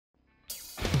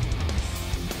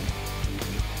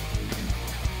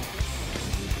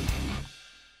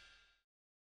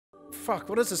fuck,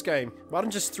 what is this game?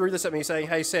 Martin just threw this at me saying,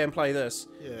 hey Sam, play this.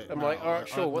 Yeah. I'm like, alright,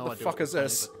 sure, what the fuck is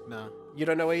this? No. You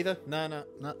don't know either? No,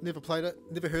 never played it,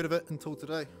 never heard of it until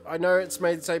today. I know it's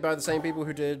made, say, by the same people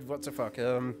who did, what the fuck,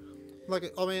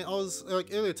 Like, I mean, I was, like,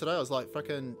 earlier today I was, like,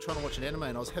 fucking trying to watch an anime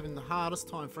and I was having the hardest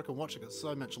time freaking watching it,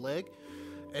 so much lag.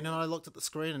 And then I looked at the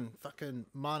screen and fucking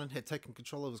Martin had taken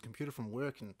control of his computer from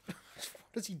work and... what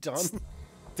has he done?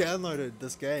 Downloaded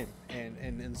this game and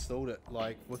installed it,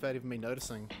 like, without even me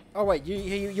noticing. Oh wait,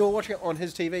 you were watching it on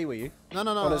his TV, were you? No, I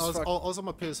was on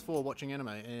my PS4 watching anime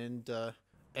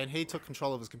and he took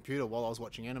control of his computer while I was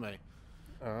watching anime.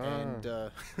 And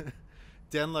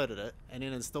downloaded it and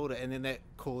then installed it, and then that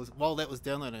caused, while that was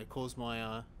downloading, it caused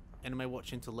my anime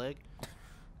watching to lag.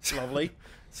 Lovely.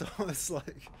 So it's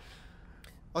like,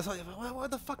 I was like, why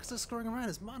the fuck is this screwing around?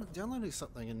 Is Martin downloading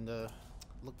something? And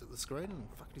looked at the screen and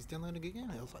fucking he's downloading again.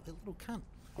 I was like, that little cunt.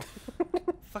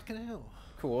 Fucking hell.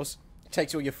 Of course.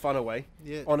 Takes all your fun away.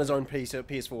 Yeah. On his own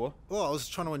PS4. Well, I was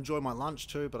trying to enjoy my lunch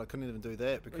too, but I couldn't even do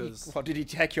that because... Well, did he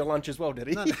take your lunch as well, did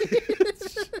he? No.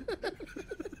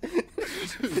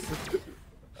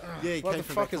 Yeah, he what came the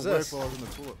from fuck back is from work this? while I was in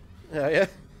the toilet.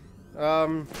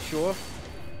 Yeah. Sure.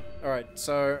 Alright,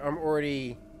 so I'm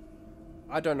already...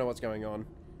 I don't know what's going on.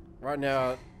 Right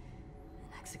now...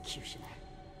 Executioner.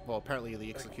 Well, apparently you're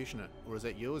the executioner. Or is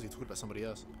that you, or is he talking about somebody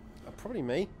else? Probably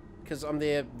me. Because I'm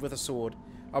there with a sword.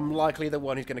 I'm likely the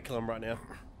one who's going to kill him right now.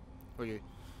 Or you?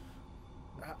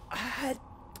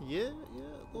 Yeah.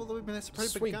 Although, I mean, that's a pretty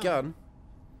Sweet big gun.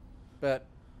 But...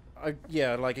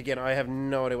 yeah, like, again, I have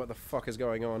no idea what the fuck is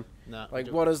going on. Nah, like,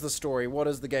 what is the story? What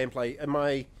is the gameplay?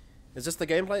 Is this the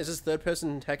gameplay? Is this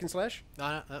third-person hack and slash?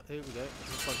 No, here we go.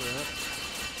 Looks like we're in it.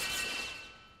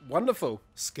 Wonderful.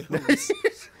 Skills.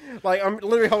 Like, I'm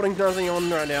literally holding nothing on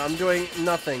right now. I'm doing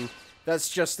nothing. That's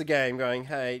just the game going,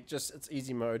 hey, it's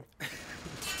easy mode.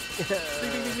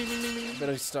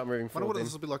 Better start moving forward. I wonder what then.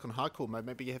 this will be like on hardcore mode.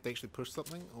 Maybe you have to actually push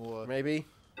something, or... Maybe.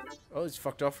 Oh, he's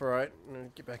fucked off, alright.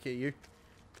 Get back here, you.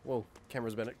 Whoa,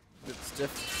 camera's been a bit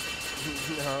stiff.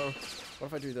 No. What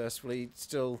if I do this? Will he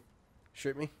still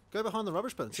shoot me? Go behind the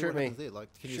rubbish bin. See Shoot what me. happens there. Like,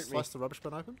 can you Shoot slice me. the rubbish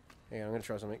bin open? Hang on, I'm gonna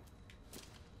try something.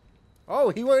 Oh,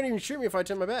 he won't even shoot me if I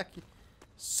turn my back.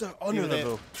 So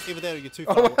honorable. Either that or you're too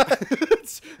far.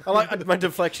 I like my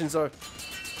deflections are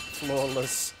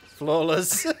flawless.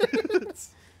 Flawless.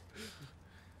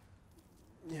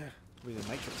 Yeah. We're the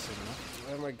Matrix soon enough.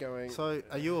 Where am I going? So,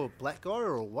 are you a black guy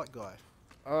or a white guy?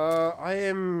 I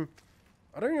am...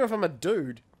 I don't even know if I'm a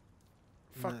dude.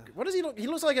 Fuck. No. What does he look... He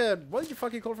looks like a... What did you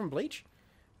fucking call it from Bleach?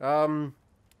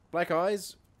 Black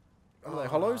eyes? Are they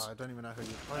hollows? I don't even know who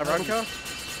you... Aranka?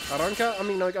 Aranka? I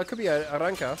mean, no, I could be a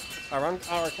Aranka.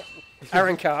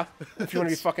 Aranka. If you want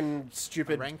to be fucking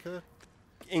stupid Aranka?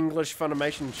 English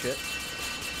Funimation shit.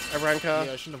 Aranka.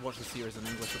 Yeah, I shouldn't have watched the series in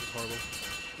English. It was horrible.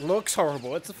 Looks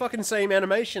horrible. It's the fucking same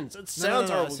animations. It sounds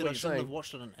no, horrible. I said I shouldn't have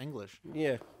watched it in English.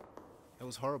 Yeah. It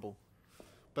was horrible.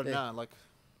 But Yeah. no, like...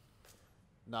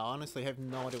 No, I honestly have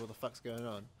no idea what the fuck's going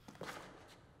on.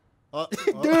 Oh,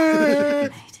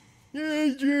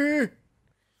 Dude! Yeah.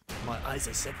 My eyes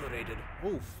are separated.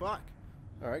 Oh, fuck.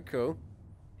 Alright, cool.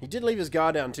 He did leave his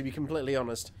guard down, to be completely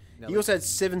honest. No, He also had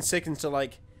 7 seconds to,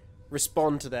 like,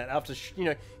 respond to that after,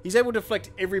 he's able to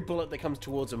deflect every bullet that comes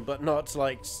towards him, but not,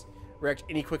 like, react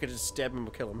any quicker to stab him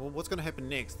or kill him. Well, what's going to happen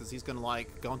next is he's going to,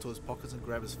 like, go into his pockets and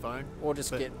grab his phone. Or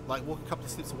just get... Like, walk a couple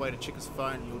of steps away to check his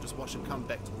phone, and you'll just watch him come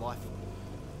back to life.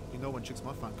 You know when checks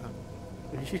my phone come.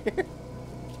 So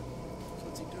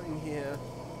what's he doing here?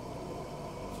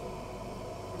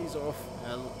 He's off.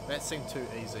 That seemed too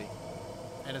easy.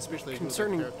 And especially if you're the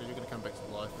character, you're going to come back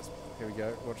to life. Here we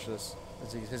go, watch this.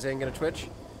 Is his hand going to twitch?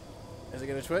 Is it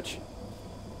going to twitch?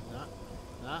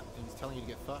 Nah, he's telling you to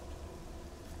get fucked.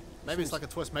 Maybe it's like a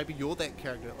twist, maybe you're that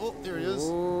character. Oh, there he is.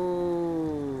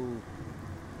 Ooh.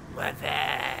 What's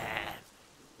that?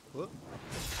 What?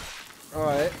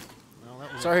 Alright. Well,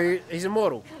 that was So he's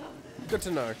immortal. Good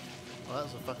to know. well,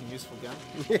 that was a fucking useful gun.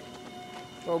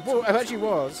 Well, it actually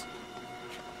was.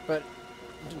 But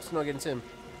it's not against him.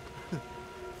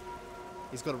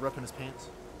 He's got a rip in his pants.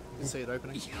 You can see it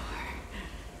opening.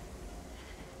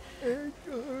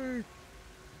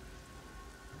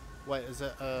 Wait, is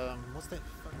it, what's that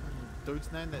fucking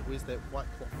dude's name that wears that white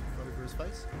cloth over his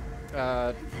face?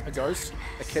 A ghost.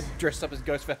 A kid dressed up as a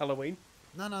ghost for Halloween.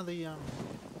 No, the, oh,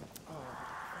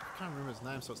 I can't remember his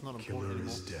name, so it's not important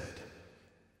anymore. Dead.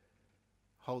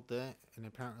 Hold that, and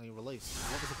apparently release.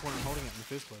 What was the point in holding it in the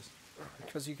first place?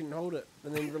 Because you can hold it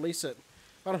and then release it.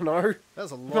 I don't know. That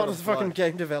was a lot Not of as fucking blood.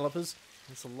 game developers.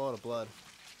 That's a lot of blood.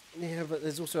 Yeah, but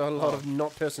there's also a lot of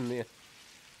not person there.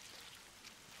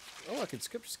 Oh, I could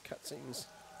skip cutscenes.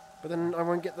 But then I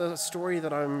won't get the story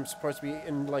that I'm supposed to be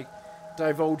in, like,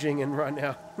 divulging in right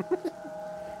now.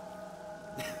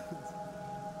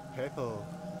 Purple.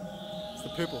 It's the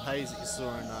purple haze that you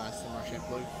saw in Samurai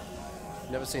Champloo.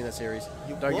 Never seen that series.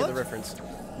 You Don't get the what? reference.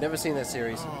 Never seen that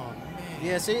series. Oh, man.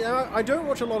 Yeah, see, I don't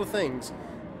watch a lot of things.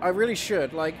 I really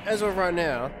should. Like, as of right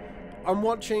now, I'm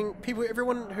watching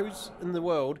everyone who's in the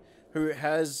world who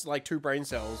has, like, 2 brain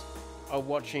cells are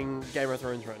watching Game of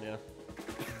Thrones right now.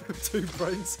 2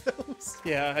 brain cells?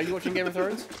 Yeah, are you watching Game of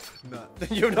Thrones? No.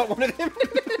 You're not one of them?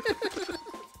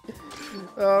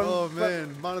 Oh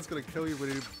man, Mana's gonna kill you when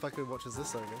he fucking watches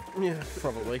this over. Yeah,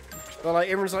 probably. But like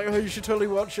everyone's like, oh, you should totally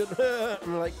watch it. And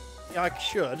I'm like, yeah, I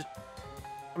should.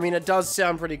 I mean, it does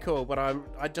sound pretty cool, but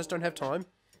I just don't have time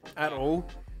at all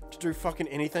to do fucking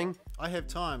anything. I have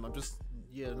time. I'm just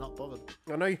not bothered.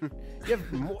 I know you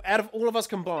have more, out of all of us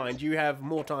combined, you have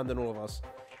more time than all of us.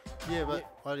 Yeah, but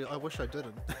I wish I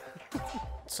didn't.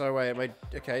 So wait,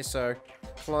 okay, so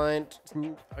client,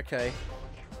 okay.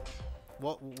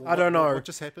 What I don't know. What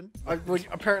just happened?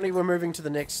 Apparently we're moving to the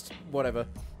next whatever.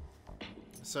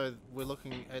 So we're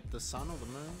looking at the sun or the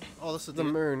moon? Oh, this is The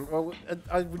moon. Well,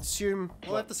 I would assume.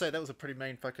 Well, I have to say that was a pretty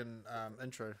mean fucking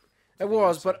intro. It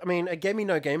was, but I mean, it gave me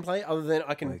no gameplay other than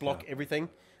I can block everything.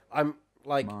 I'm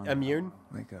like immune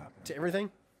to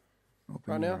everything. Open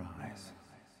right now. your eyes.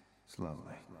 Slowly.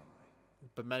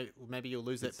 But maybe you'll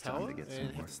lose that It's time power to get and some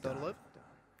have more to start stuff. alive.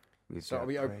 We've So got are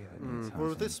we prey op- that needs Well,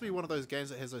 hunting. this will be one of those games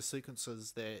that has those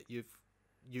sequences that you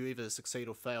either succeed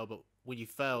or fail, but when you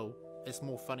fail, it's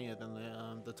more funnier than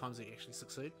the times that you actually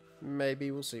succeed.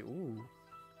 Maybe we'll see. Ooh.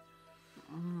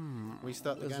 We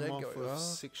start the Does game that off go- with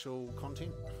sexual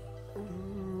content.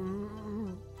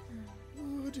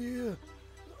 Oh dear.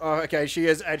 Oh, okay. She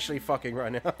is actually fucking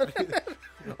right now.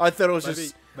 I thought it was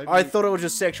just. maybe- I thought it was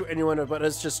just sexual innuendo, but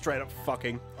it's just straight up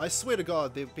fucking. I swear to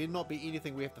God, there better not be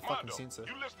anything we have to fucking Mondo, censor.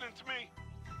 you listening to me?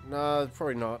 No,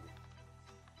 probably not.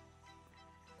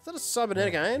 Is that a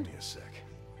cybernetic hand? Give me a sec.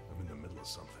 I'm in the middle of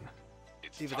something.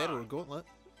 It's Either time. that or a gauntlet.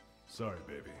 Sorry,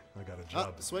 baby. I got a Oh,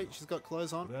 job. to sweet, do. she's got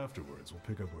clothes on. But afterwards, we'll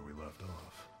pick up where we left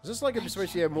off. Is this like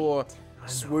supposed to be a more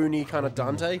swoony kind of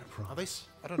Dante? Are they?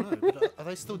 I don't know. But are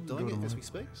they still doing Go it to as my we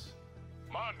speak? place.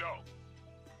 Mondo!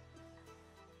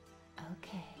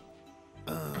 Okay.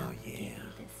 Oh yeah.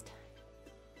 This time.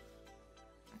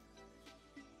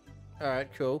 Alright,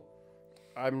 cool.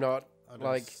 I'm not, I don't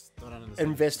like, I don't understand.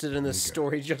 invested in this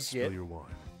story just Spill yet. your wine.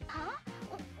 Huh?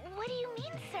 What do you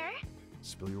mean, sir?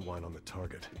 Spill your wine on the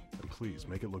target. And please,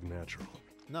 make it look natural.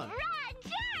 No. Roger!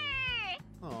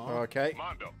 Oh. Okay.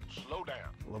 Mondo, slow down.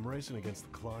 Well, I'm racing against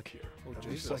the clock here. Oh,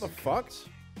 Every Jesus. What the second fuck? counts.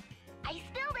 I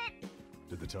spilled it!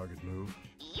 Did the target move?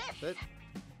 Yes! That,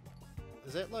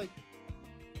 is that like?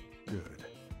 Good.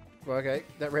 Okay,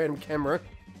 that random camera.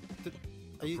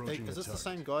 Approaching Is the this the target.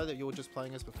 same guy that you were just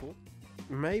playing as before?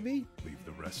 Maybe? Leave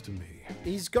the rest to me.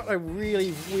 He's got a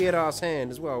really weird ass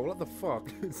hand as well. What the fuck?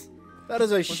 That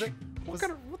is a sh- it- what, was-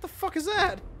 kind of, what the fuck is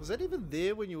that? Was that even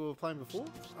there when you were playing before?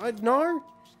 I know.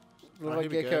 Alright, here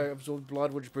we Gecko go. absorbs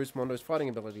blood, which boosts Mondo's fighting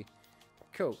ability.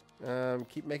 Cool.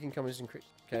 Keep making comments increase.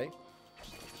 Okay.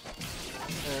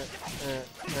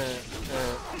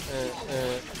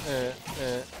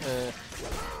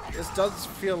 This does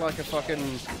feel like a fucking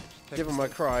Devil May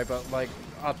Cry, but like,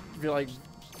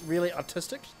 really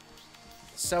artistic,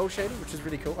 cell shaded, which is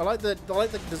really cool. I like the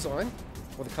design,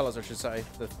 or the colors, I should say.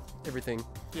 Everything.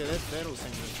 Yeah, that all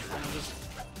seems interesting.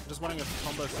 I'm just wondering if the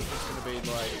combo system is going to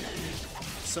be like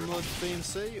similar to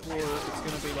DMC, or if it's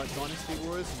going to be like Dynasty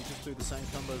Warriors and you just do the same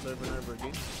combos over and over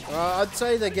again. I'd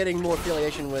say they're getting more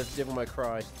affiliation with Devil May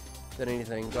Cry than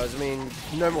anything, guys. I mean,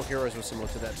 No More Heroes was similar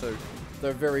to that too.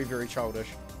 They're very, very childish.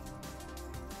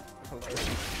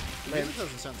 Man, it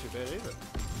doesn't sound too bad either.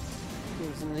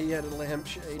 And he had a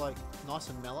lampshade. It's like nice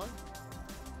and mellow.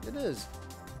 It is.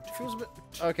 It feels a bit.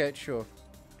 Okay, sure.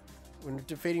 When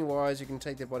defeating wires, you can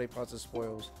take their body parts as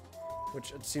spoils,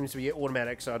 which it seems to be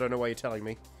automatic. So I don't know why you're telling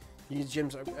me. Use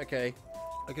gems. Okay.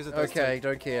 I guess it does Okay.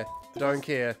 Don't care. Don't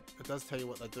care. It does tell you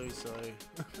what they do, so.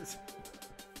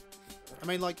 I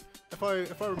mean, like, if I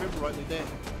remember rightly, that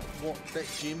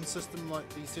gem system, like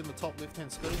you see on the top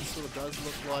left-hand screen, sort of does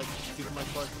look like Devil May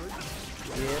Cry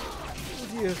 3. Yeah. Oh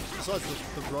dear. Besides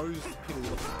the rose petal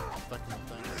looking fucking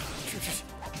thing.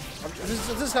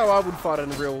 This is how I would fight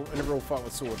in a real fight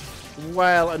with sword.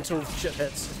 Well, until shit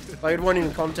hits. Like, it won't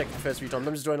even contact the first few times.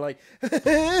 I'm just doing like,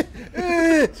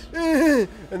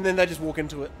 and then they just walk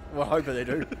into it. Well, I hope they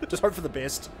do. Just hope for the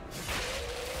best.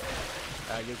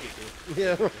 You'll get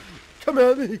there. Yeah. Come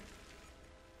at me.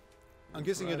 I'm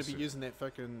guessing you're going to be using that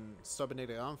fucking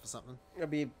cybernetic arm for something.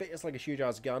 It's like a huge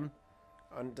ass gun.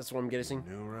 And that's what I'm guessing.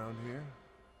 New around here?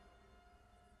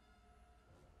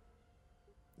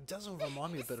 It doesn't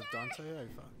remind me a bit of Dante, eh?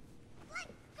 Fuck.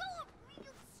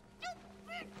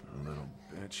 Little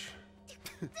bitch.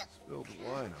 Spilled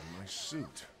wine on my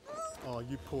suit. Oh,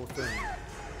 you poor thing.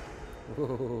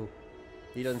 Whoa.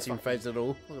 He doesn't seem phased at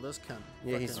all. Look at this cunt.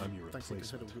 Yeah, he's- Fucking I'm your thinks he can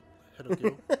replacement. hit a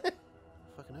girl.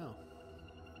 Fucking hell.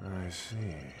 I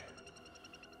see.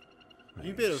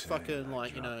 You better fucking,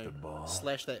 like, you know,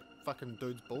 slash that fucking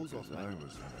dude's balls off, I mate.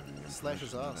 was under the Slash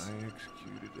his impression ass. I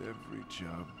executed every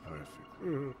job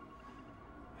perfectly.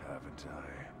 Haven't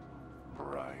I,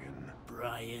 Brian?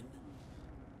 Brian.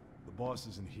 The boss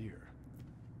isn't here.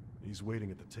 He's waiting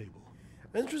at the table.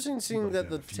 Interesting seeing Might that have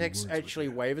the a few text words with actually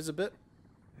you. wavers a bit.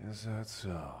 Is that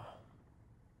so?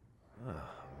 I'm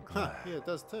Huh, glad. yeah, it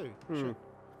does too. Hmm. Shit.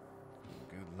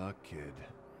 Good luck, kid.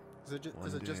 Is it, One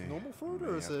is it just day, normal for it, you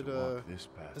or may is have it, to walk this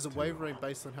path is it too. wavering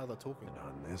based on how they're talking? And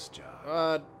on this job,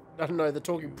 I don't know, they're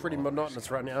talking You pretty always monotonous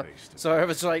come right now. face to So face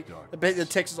it's like, with I bet the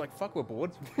text is like, fuck, we're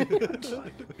bored. like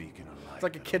a beacon of light It's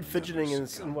like a that'll kid never fidgeting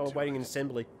succumb while to waiting in it.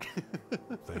 assembly.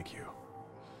 Thank you.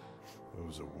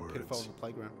 Those are Pedophile words on the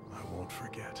playground. I won't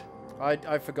forget.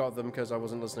 I forgot them because I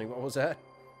wasn't listening. What was that?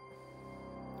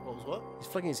 What was what? He's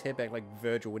flicking his hair back like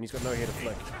Virgil when he's got no hair to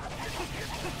flick.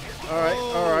 Alright,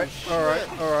 alright,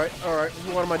 alright, alright, alright.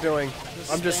 What am I doing?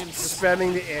 I'm just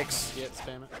spamming the X. Yeah,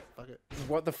 spam it. Fuck it.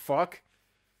 What the fuck?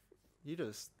 You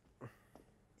just...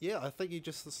 Yeah, I think you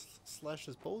just slashed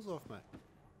his balls off, mate.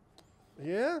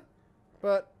 Yeah?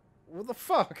 But, what the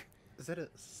fuck? Is that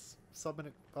it? Somebody...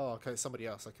 Oh, okay, somebody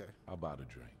else, okay. How about a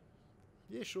drink?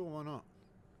 Yeah, sure, why not?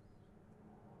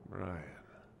 Brian,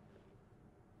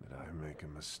 did I make a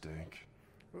mistake?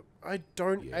 I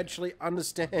don't Yeah. actually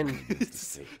understand.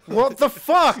 What the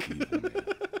fuck?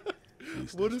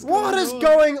 What is What is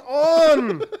going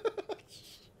on?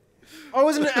 I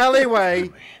was in an alleyway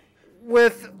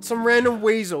with some random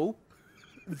weasel.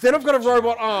 Then I've got a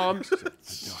robot arm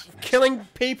killing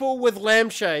people with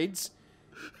lampshades.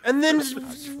 And then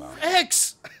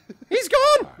X! He's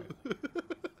gone!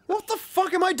 What the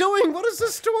fuck am I doing? What is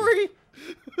this story?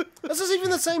 Is this even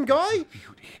the same guy?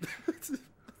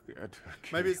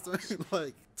 Maybe it's doing,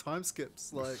 like, time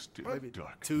skips, like, Still maybe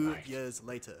dark 2 night. years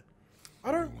later.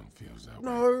 I don't Everyone feels that way.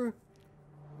 know.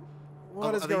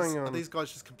 What is are going these, on? Are these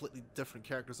guys just completely different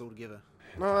characters altogether?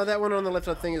 No, that one on the left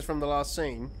I think is from the last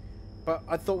scene. But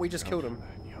I thought we just killed him.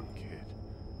 That young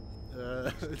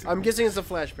kid. I'm guessing it's a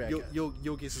flashback.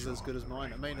 Your guess is as good as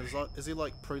mine. I mean, is he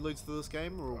like preludes to this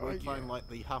game, or are we playing like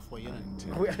the halfway in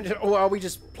it? Or are we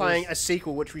just playing a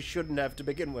sequel which we shouldn't have to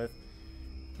begin with?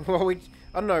 Well, I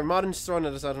don't know. Martin's throwing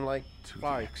at us and like,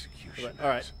 fly. execution. All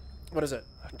right, what is it?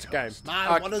 It's a game.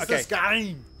 Man, what is this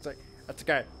game? It's like, it's a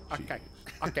game. Okay,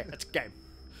 okay, it's a game.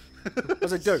 What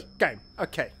does it do? Game.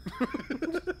 Okay.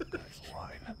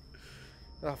 Wine.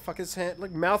 Oh fuck his hand!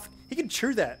 Look, mouth. He can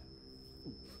chew that.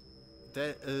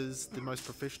 That is the most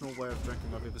professional way of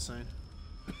drinking I've ever seen.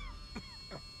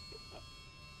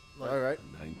 All right.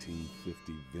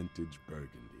 1950 vintage Burgundy.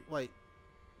 Wait.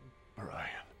 Brian,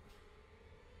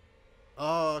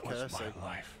 Oh, okay, I was see. my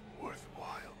life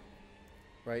worthwhile?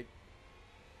 Right.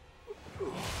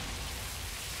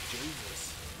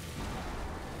 Jesus.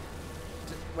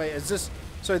 Wait, is this...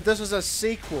 So this is a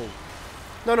sequel.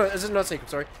 No, is it not a sequel,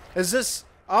 sorry. Is this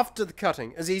after the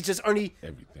cutting? Is he just only...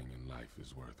 Everything in life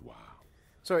is worthwhile.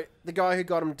 Sorry, the guy who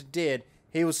got him to dead,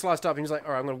 he was sliced up and he was like,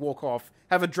 alright, I'm going to walk off,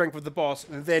 have a drink with the boss,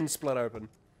 and then split open.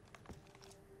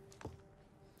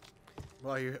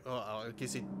 Well, I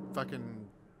guess he fucking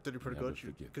did a pretty Never good,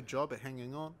 forget good job at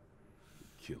hanging on.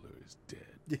 Killer is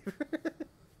dead.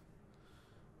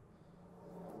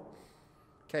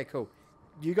 Okay, cool.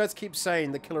 You guys keep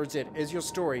saying the killer is dead. Is your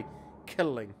story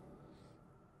killing?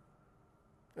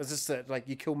 Is this that, like,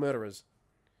 you kill murderers?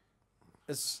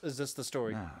 Is this the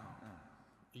story? Now,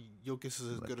 Your guess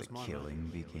is as let good the as mine. killing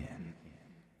begin.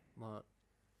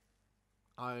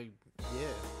 Like, yeah.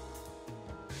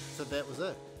 So that was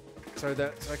it. So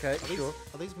that's... Okay, Are these, sure.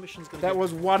 are these missions going to That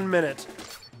was 1 minute.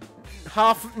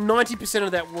 90%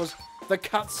 of that was the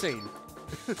cutscene.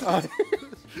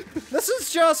 This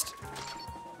is just...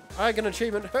 I get an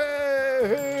achievement. Hey,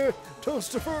 hey,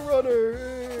 toaster for a runner.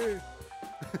 Hey.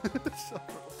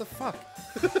 What the fuck?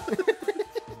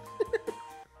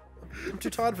 I'm too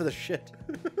tired for this shit.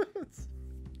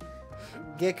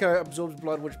 Gecko absorbs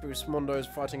blood, which boosts Mondo's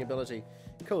fighting ability.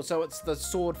 Cool, so it's the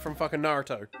sword from fucking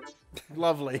Naruto.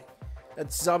 Lovely.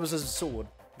 It's Zabuza's sword.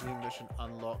 New mission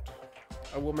unlocked.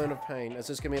 A woman of pain. Is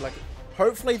this gonna be like...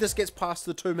 Hopefully this gets past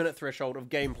the 2-minute threshold of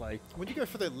gameplay. When you go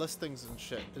for their listings and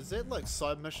shit, is that like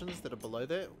side missions that are below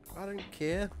that? I don't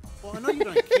care. Well, I know you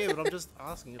don't care, but I'm just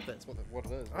asking if that's what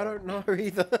it is. I don't know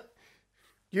either.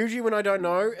 Usually when I don't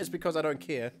know, it's because I don't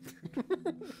care.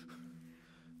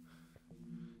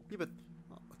 Yeah, but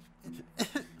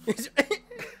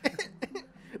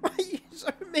Why are you so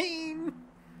mean?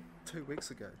 2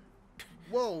 weeks ago.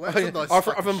 Whoa, that's a nice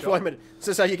Offer of fucking employment. Is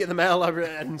this how you get the mail? I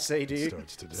didn't see, do you?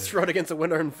 Starts today. Just throw it against the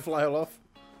window and flail off.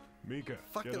 Mika, shot.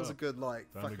 Fuck, get that was a up. good,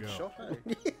 like, Time to fucking go. shot,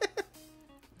 hey?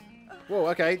 Whoa,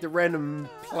 okay, the random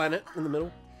planet in the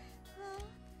middle.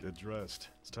 Get dressed.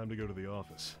 It's time to go to the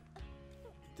office.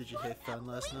 Did you have fun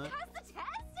last night? Pass the test?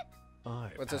 I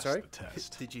What's that, passed sorry? the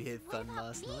test. Did you have fun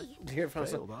last night? Did you get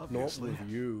Failed, Not obviously. with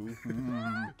you. I was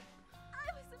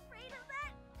afraid of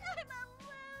that. I'm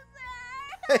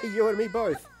a loser. Hey, you and me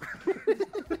both.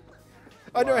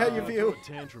 I know how you feel. Throw a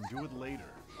tantrum. Do it later.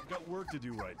 I've got work to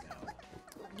do right now.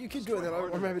 You keep doing that.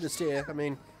 I'm happy to stare. I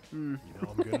mean, You know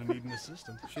I'm gonna need an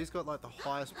assistant. She's got, like, the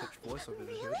highest pitched voice I've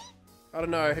ever heard. I don't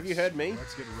know. Have you heard me?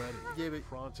 Let's get ready. Yeah, but...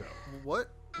 Pronto. What?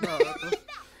 No,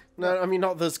 No, I mean,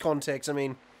 not this context. I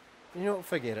mean, you know what?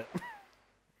 Forget it.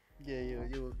 yeah,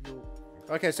 you.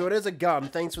 Okay, so it is a gun.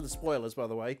 Thanks for the spoilers, by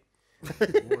the way.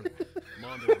 Warning.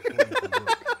 Mondo reporting for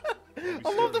work.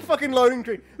 I love the fucking loading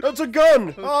screen. It's a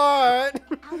gun. Alright.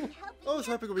 I was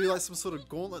hoping it would be like some sort of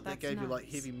gauntlet that That's gave you like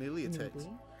nice. heavy melee attacks. Maybe.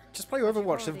 Just play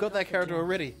Overwatch. They've got that character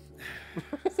already.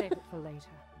 Save it for later.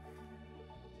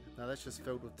 No, that's just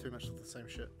filled with too much of the same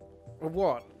shit. Or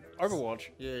what? Overwatch.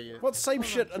 Yeah, yeah. What same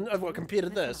shit what, compared to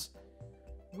this?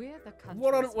 We're the country's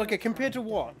What on? Okay, first compared to line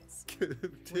of what? defense. We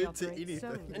Compared to operate anything.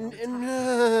 solely And, on and,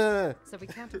 tactics, so we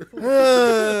can't afford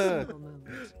a single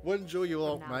moment. One jaw you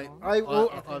want, mate. I will.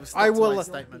 I've stuck I to my will.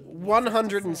 statement.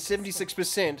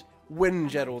 176%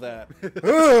 whinge at all that.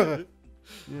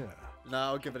 Yeah. No,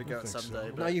 I'll give it a go at think some so. day.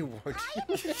 No, But you won't.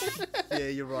 yeah,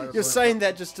 you're right. You're saying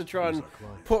that just to try and Who's our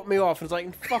client? put me off. And it's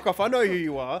like, fuck off. I know who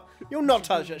you are. You'll not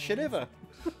touch that shit ever.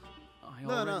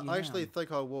 No, I actually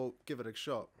think I will give it a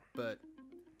shot. But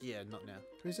yeah, not now.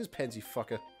 Who's this pansy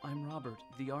fucker? I'm Robert,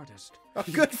 the artist. Oh,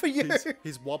 good for you.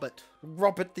 He's Wobbit.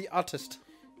 Robert the artist.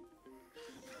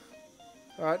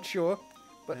 Alright, sure.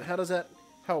 But how does that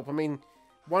help? I mean,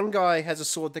 one guy has a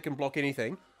sword that can block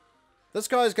anything. This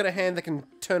guy's got a hand that can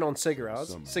turn on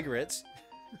cigarettes. Cigarettes.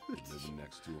 Living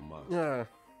next to a monster. Yeah.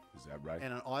 Is that right?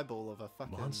 And an eyeball of a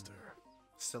fucking Monster.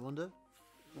 cylinder.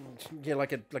 Yeah,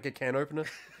 like a can opener.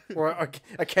 Or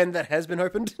a can that has been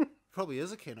opened. Probably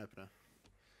is a can opener.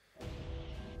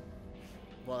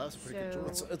 Wow, that was a pretty good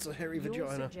So- job. It's a hairy You're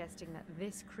vagina. suggesting that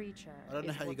this creature I don't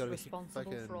know is how you what's got a responsible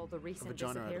fucking for all the a recent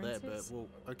vagina out of that, but disappearances?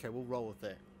 we'll roll with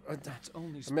that. That's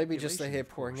only Maybe just the speculation, hair of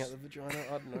pouring course. out the vagina.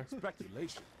 I don't know.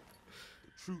 Speculation.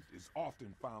 The truth is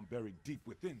often found buried deep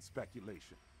within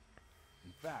speculation.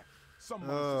 In fact, some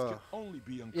monsters can only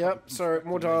be uncovered Yep, through so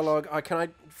more speculation. dialogue. Can I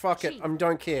fuck it? Cheap. I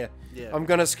don't care. Yeah. I'm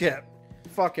gonna skip.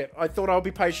 Fuck it. I thought I'll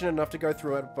be patient enough to go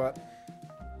through it, but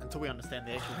Until we understand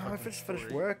the actual I fucking just finished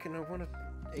story. work and I want to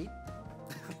eat.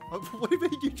 What do you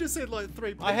mean? You just had like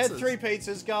 3 pizzas. I had 3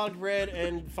 pizzas, garlic bread,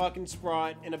 and fucking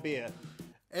Sprite, and a beer.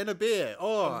 And a beer.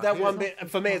 Oh, That here's- one bit,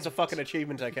 for me, it's a fucking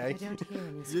achievement, okay? I don't hear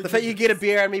any The fact you get a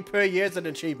beer out of me per year is an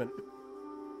achievement.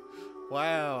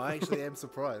 Wow, I actually am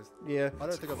surprised. Yeah. I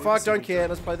don't think I've Fuck, ever don't seen care.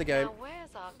 Let's play the game. Now,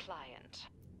 where's our client?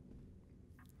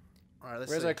 Alright, let's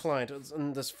Where's see. our client? It's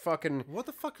in this fucking... What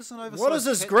the fuck is an oversized What is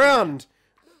this cat ground?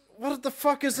 What the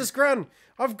fuck is this ground?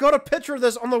 I've got a picture of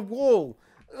this on the wall.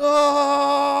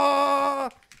 Ah!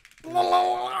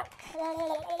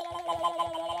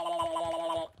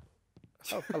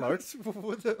 Oh, hello.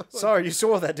 What the- Sorry, you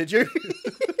saw that, did you?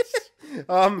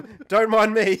 Don't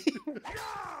mind me.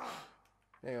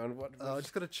 Hang on, what? I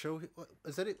just gotta chill. What,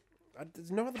 is that it?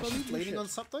 There's no other She's button. leaning on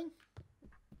something?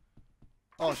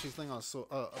 Oh, she's leaning on a sword.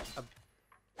 A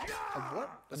what?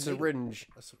 A needle? syringe.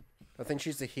 A sy- I think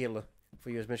she's the healer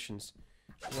for your missions.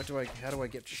 What do I? How do I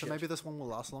get So shit? maybe this one will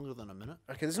last longer than a minute.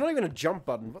 Okay, there's not even a jump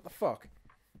button. What the fuck?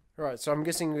 Alright, so I'm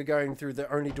guessing we're going through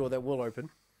the only door that will open.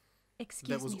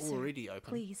 Excuse was me, sir. already open.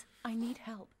 Please, I need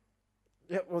help.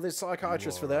 Yeah, well, there's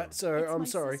psychiatrists for that, so It's I'm my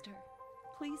sorry. sister.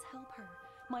 Please help her.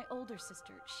 My older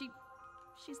sister.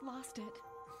 She's lost it.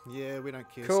 Yeah, we don't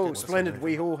care. Cool, Skip this splendid. one.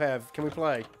 We all have. Can we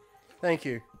play? Thank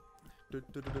you. Du-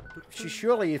 du- du- du- du- She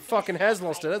surely fucking has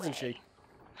lost it, hasn't she?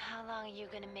 How long are you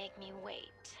gonna make me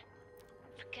wait?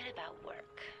 Forget about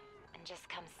work and just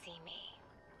come see me.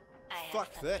 I have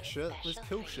Fuck that something shit. Let's special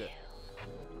kill for shit. you.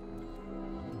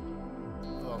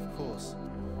 Oh, of course.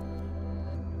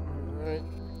 Alright.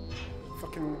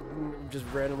 Fucking just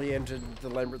randomly entered the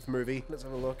Lambert movie. Let's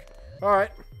have a look.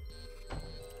 Alright.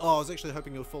 Oh, I was actually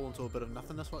hoping you'd fall into a bit of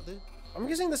nothingness right there. I'm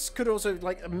guessing this could also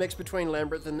like a mix between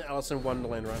Lambert and Alice in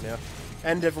Wonderland right now.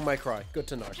 And Devil May Cry. Good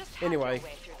to know. Just hacked Anyway. your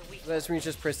way through the Let's me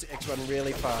just press the X button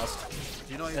really fast.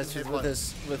 Do you not even That's have,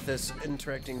 just with this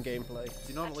interacting gameplay. do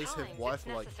you not at least have Y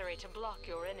for like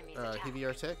heavier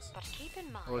attacks? But keep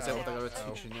in mind Or is that what they there got are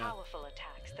attention certain now? powerful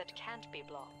attacks that can't be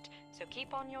blocked, so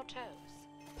keep on your toes.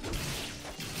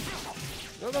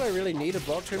 Not that I really need a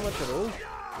block too much at all.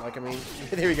 Like, I mean,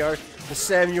 there we go. The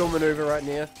Samuel maneuver right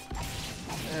now.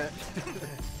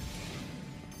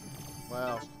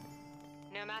 Wow.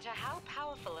 No matter how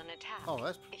powerful an attack, Oh,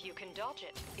 that's... if you can dodge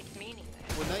it, it's meaningless.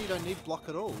 Well, now you don't need block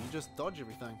at all. You just dodge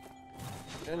everything.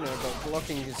 I know, but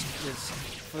blocking is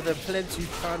for the plebs who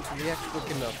can't react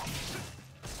quick enough.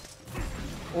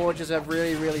 Or just have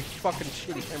really, really fucking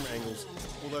shitty camera angles.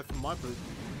 Although from my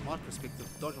perspective,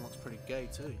 dodging looks pretty gay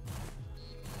too.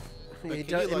 Yeah, he can you,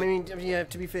 does, like- I mean, yeah,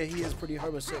 to be fair, he is pretty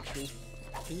homosexual.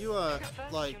 Can you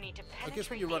like, You need to I guess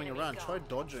when penetrate you're the running enemy around, try guard,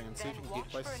 dodging and see if then you can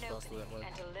get watch for places an faster opening that way.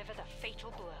 and deliver the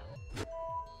fatal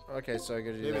blow. Okay, so I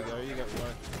gotta do There we that. go, you got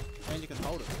one. And you can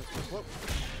hold it. Whoop.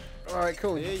 Alright,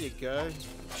 cool. There you go.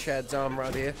 Chad's arm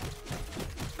right here.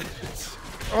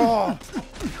 Oh!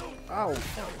 Ow!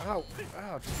 Ow!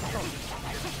 Ow!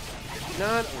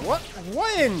 No, what?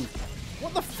 When?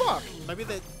 What the fuck? Maybe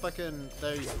that fucking,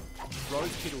 those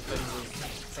rose petal things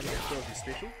was something to do with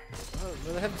special.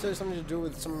 Oh, they have something to do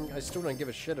with something I still don't give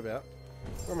a shit about.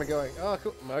 Where am I going? Oh,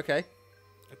 cool. Okay.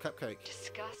 A cupcake.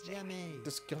 Disgusting. Yummy.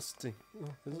 Disgusting.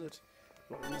 Oh, is it?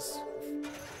 What is...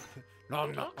 No,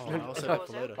 no. Oh, I'll save it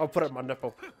for later. I'll put it on my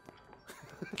nipple.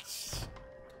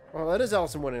 Oh, that is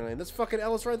Alice in Wonderland. That's fucking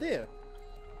Alice right there.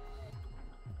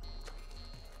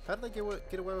 How did they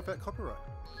get away with that copyright?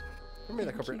 What do you mean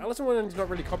that copyright? Alice in Wonderland is not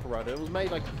really copyrighted. It was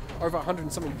made like over 100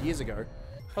 and something years ago.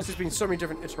 Plus, there's been so many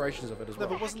different iterations of it as No, well.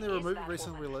 but wasn't there a movie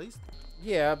recently released?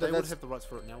 Yeah, They but would that's, have the rights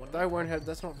for it now, wouldn't they won't have.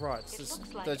 That's not rights. It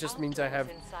looks like That just means I have.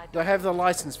 outdoors inside They have the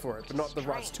license for it, but not the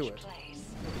rights to Strange it. place.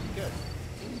 they? Good.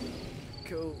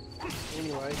 Cool.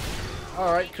 Anyway.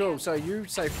 Alright, cool. So you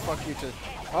say fuck you to...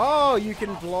 Oh, you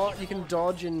can block, you can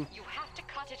dodge and... You have to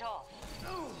cut it off.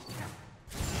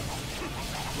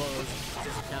 Well,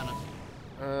 it's a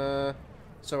counter.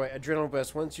 So wait, adrenal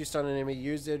burst. Once you stun an enemy,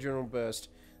 use the adrenal burst.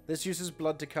 This uses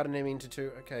blood to cut an enemy into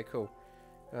two. Okay, cool.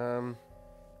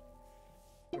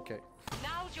 Okay.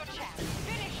 Now's your chance.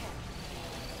 Finish him.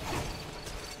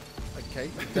 Okay.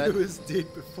 It That, was dead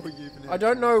before you even I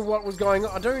don't know what was going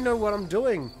on. I don't know what I'm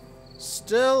doing.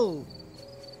 Still.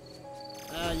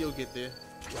 Ah, you'll get there.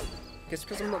 Guess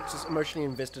because I'm not just emotionally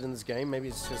invested in this game. Maybe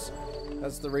it's just...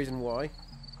 That's the reason why.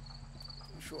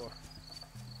 Sure.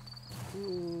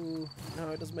 Ooh, no,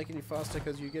 it doesn't make it any faster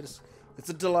because you get a... It's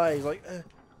a delay, like...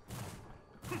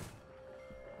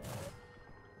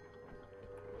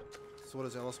 So what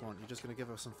does Alice want? You're just gonna give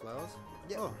her some flowers?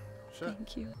 Yeah. Oh, shit.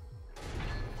 Thank you.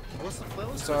 What's the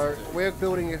flowers? So, supposed to do? we're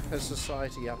building a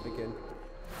society up again.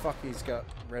 Fuck, he's got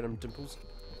random dimples.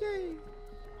 Yay!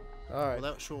 Alright.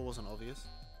 Well, that sure wasn't obvious.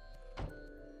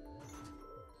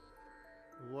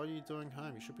 What are you doing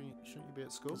home? Shouldn't you be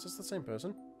at school? Is this the same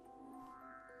person?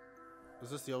 Is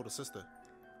this the older sister?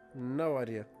 No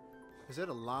idea. Is that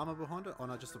a llama behind it? Oh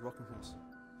no, just a rocking horse.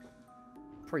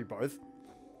 Probably both.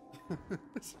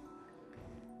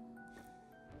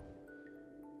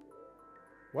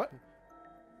 What?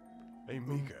 Hey,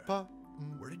 Mika.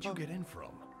 Where did you get in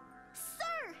from?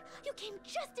 Sir, you came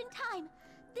just in time.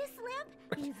 This lamp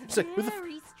is So,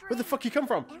 very strange. where the fuck you come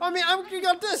from? I mean, you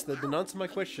got this. That didn't answer my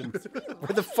question.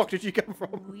 Where the fuck did you come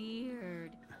from?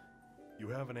 Weird. You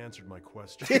haven't answered my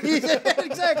question. Yeah,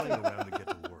 exactly. Playing around to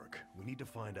get to work. We need to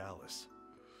find Alice.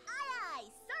 Aye, aye,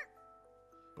 sir.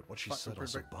 But what she Fuck, said we're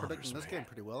also bothers predicting me. this game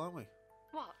pretty well, aren't we?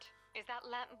 What? Is that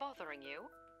lamp bothering you?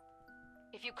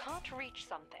 If you can't reach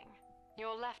something,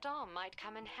 your left arm might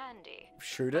come in handy.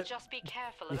 Shoot But it. just be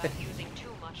careful about using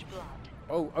too much blood.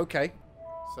 Oh, okay.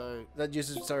 So, That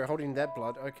uses... So, holding that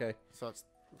blood. Okay. so it's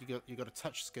you got a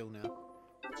touch skill now.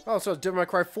 Oh, so it's Devil May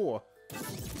Cry 4.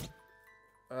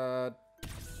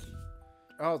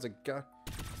 Oh, it's a gun.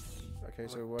 Okay,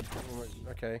 so what?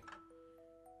 Okay.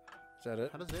 Is that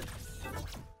it? How does that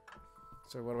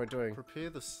So what am I doing? prepare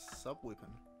the sub weapon?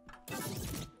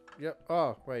 Yep.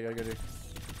 Oh, wait, I gotta do...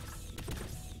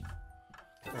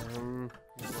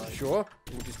 Sure.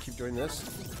 We'll just keep doing this.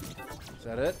 Is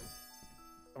that it?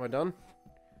 Am I done?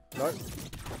 No.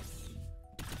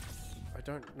 I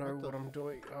don't know what I'm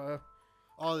doing.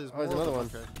 Oh, there's more. there's another one.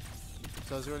 Okay.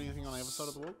 So is there anything on the other side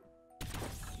of the wall?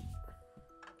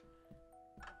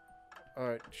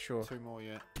 Alright, sure. 2 more,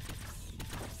 yeah.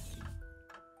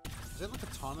 Is that like a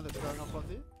timer that's going off right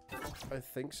there? I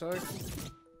think so.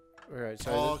 Alright,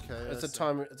 so Oh, okay, it's I a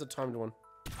see. timed one.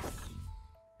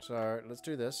 So let's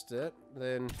do this.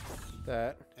 Then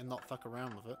That. And not fuck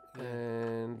around with it. Yeah.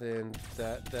 And then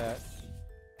that.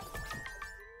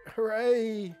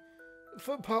 Hooray!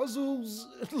 For puzzles!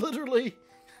 Literally!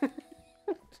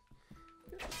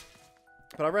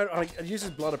 But I use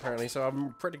his blood apparently, so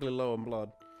I'm practically low on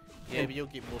blood. Yeah, but you'll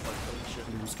get more by killing shit.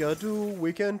 Who's gonna do?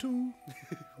 We can too.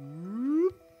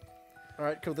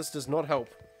 Alright, cool. This does not help.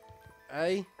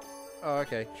 A? Oh,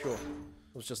 okay, sure.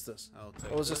 It was just this. I'll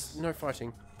take It was this. just no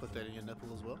fighting. Put that in your nipple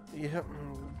as well. Yep.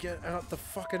 Get out the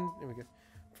fucking. There we go.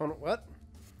 What?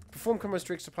 Perform combo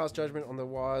streaks to pass judgment on the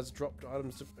wires. Dropped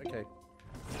items. To, okay.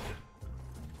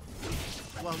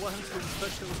 Well, what happened to the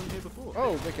fish that was in here before?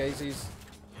 Oh, okay. So he's.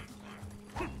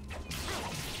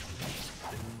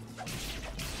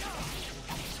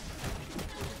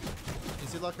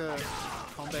 Is it like a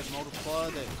combat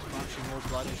multiplier that grants you more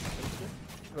blood as you kill shit?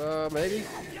 Maybe.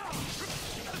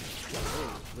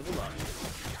 Oh, level up.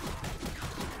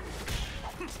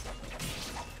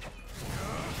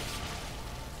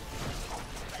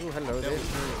 Oh, hello That there. was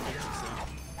very effective.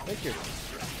 Thank you.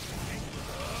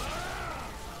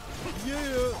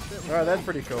 Yeah. Alright, that's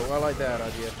pretty cool. I like that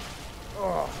idea.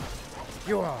 Oh,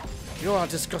 you are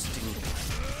disgusting.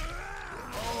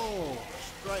 Oh,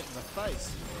 straight in the face.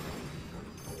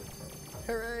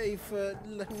 Hooray for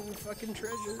fucking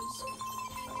treasures.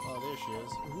 Oh, there she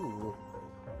is. Ooh.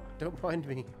 Don't mind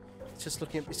me. It's just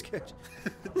looking at me scared.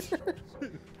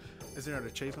 Is there an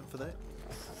achievement for that?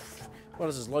 What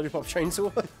is this, lollipop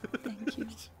chainsaw? Thank you.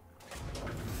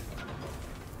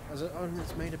 Is it? Oh,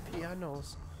 it's made of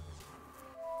pianos.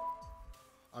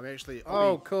 I'm actually.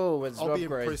 Oh, cool. It's I'll be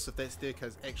upgrade. impressed if that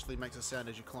staircase actually makes a sound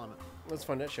as you climb it. Let's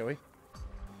find out, shall we?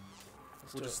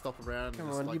 We'll just stop around. Come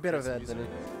and just, on, like, you better play have some that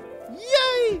than music.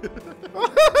 Yay!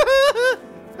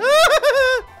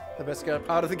 The best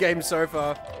part of the game so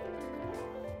far.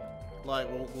 Like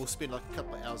we'll spend like a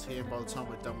couple of hours here, and by the time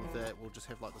we're done with that, we'll just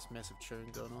have like this massive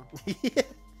tune going on.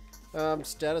 Yeah.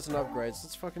 Status and upgrades.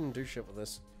 Let's fucking do shit with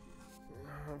this.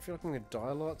 I feel like I'm gonna die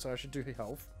a lot, so I should do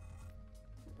health.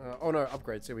 Oh no,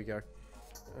 upgrades. Here we go.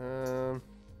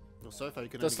 Well, so far you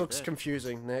can. This only get looks that.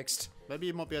 confusing. Next. Maybe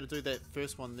you might be able to do that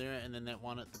first one there, and then that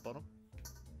one at the bottom.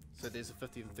 So there's a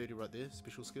 50 and 30 right there.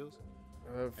 Special skills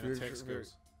and attack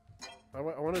skills. I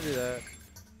want to do that,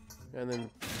 and then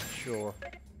sure,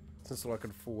 since all I can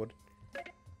afford.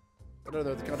 I don't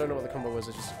know. I don't know what the combo is.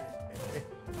 I just.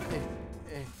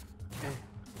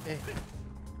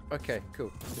 Okay,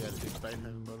 cool. Yeah, to do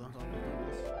Bateman by the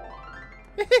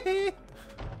time.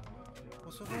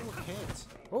 What's wrong with cats?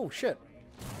 Oh shit!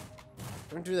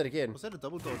 Don't do that again. Was that a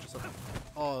double dodge or something?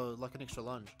 Oh, like an extra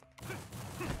lunge.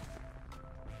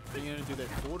 Are you gonna do that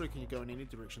forward, or can you go in any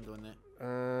direction doing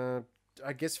that?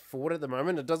 I guess forward at the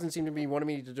moment. It doesn't seem to be wanting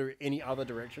me to do any other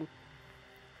direction.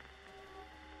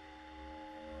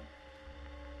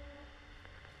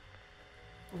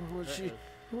 What's she?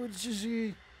 What's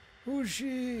she? Who's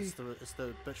she? It's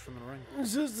the bitch from the ring.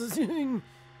 Is this the thing?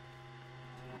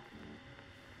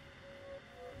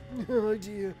 Oh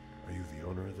dear. Are you the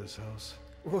owner of this house?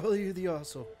 Well, are you the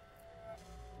arsehole?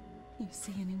 You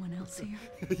see anyone else here?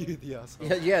 You the asshole.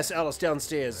 Yeah, yes, Alice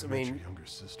downstairs. I met mean, your younger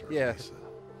sister, yeah. Lisa.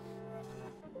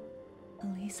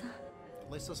 Elisa?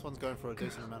 At least this one's going for a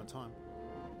decent amount of time.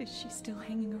 Is she still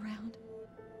hanging around?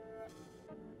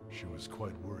 She was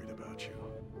quite worried about you.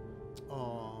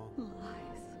 Oh.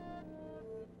 Lies.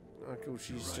 Oh, cool.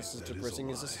 She's right, just as that is a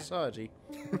depressing as a lie. society.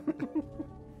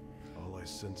 All I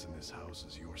sense in this house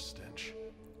is your stench.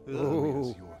 Ooh.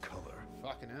 Is your color.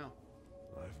 Fucking hell.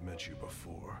 I've met you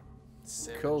before.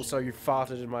 Savage. Cool. So you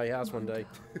farted in my house one day.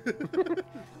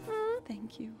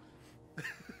 Thank you.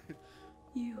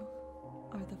 You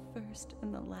are the first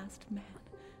and the last man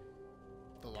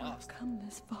The to have last. come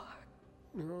this far.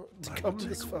 No, to I come will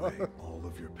this take far. away all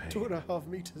of your pain. 2.5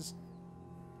 meters.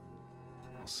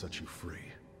 I'll set you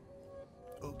free.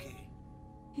 Okay.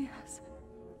 Yes.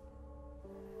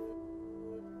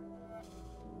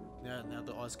 Now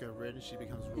the eyes go red and she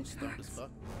becomes real stoned as fuck.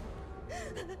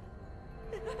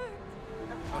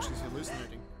 Oh, she's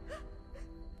hallucinating.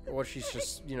 Or she's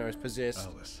just, you know, possessed.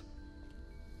 Alice,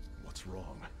 what's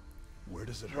wrong? Where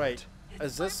does it Wait, hurt?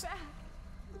 is this?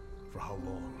 For how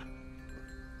long?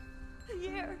 A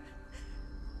year.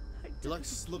 He like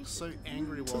looks so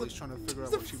angry while he's trying to figure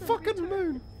out The what she fucking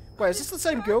moon. Wait, is this the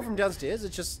same girl from downstairs?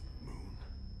 It's just. Moon.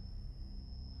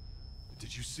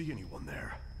 Did you see anyone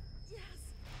there? Yes.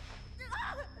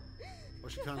 Or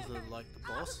she comes to like the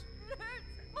boss. It hurts.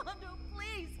 Mondo,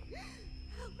 please.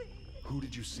 Help me. Who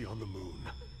did you see on the moon?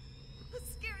 A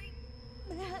scary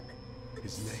man.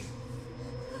 His name.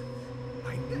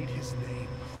 I need his name.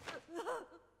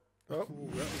 Oh. Ooh,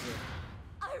 that was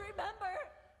I remember.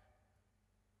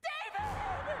 David!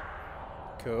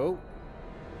 Cool.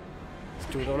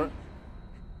 Let's do it on it.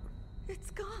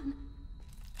 It's gone.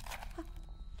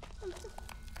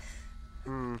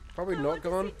 Probably I not want to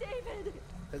gone. see David.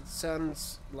 It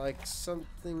sounds like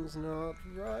something's not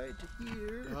right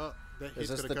here. Oh, that Is head's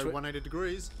this got the to go twi- 180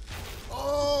 degrees.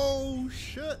 Oh,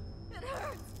 shit. It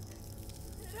hurts.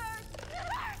 It hurts. It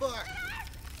hurts. Fuck.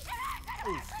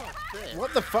 Oh, fuck that.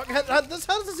 What the fuck? How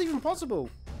is this even possible?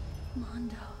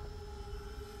 Mondo.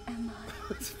 Emma.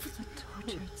 A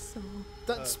tortured soul.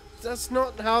 That's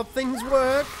not how things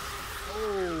work.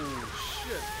 Oh,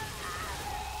 shit.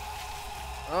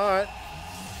 Alright.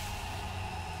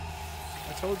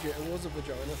 I told you it was a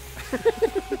vagina.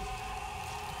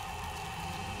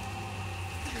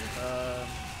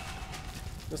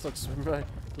 This looks right.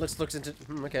 Looks into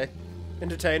okay.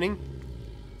 Entertaining.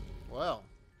 Wow.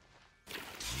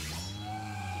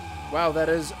 Wow, that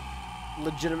is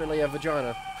legitimately a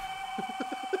vagina.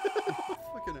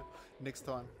 Fucking hell. Next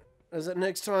time. Is it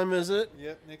next time, is it?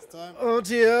 Yep, next time. Oh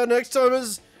dear, next time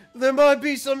is there might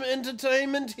be some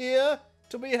entertainment here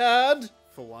to be had.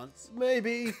 For once.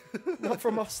 Maybe. Not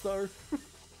from us though.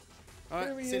 Alright,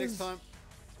 There he see you next is. time.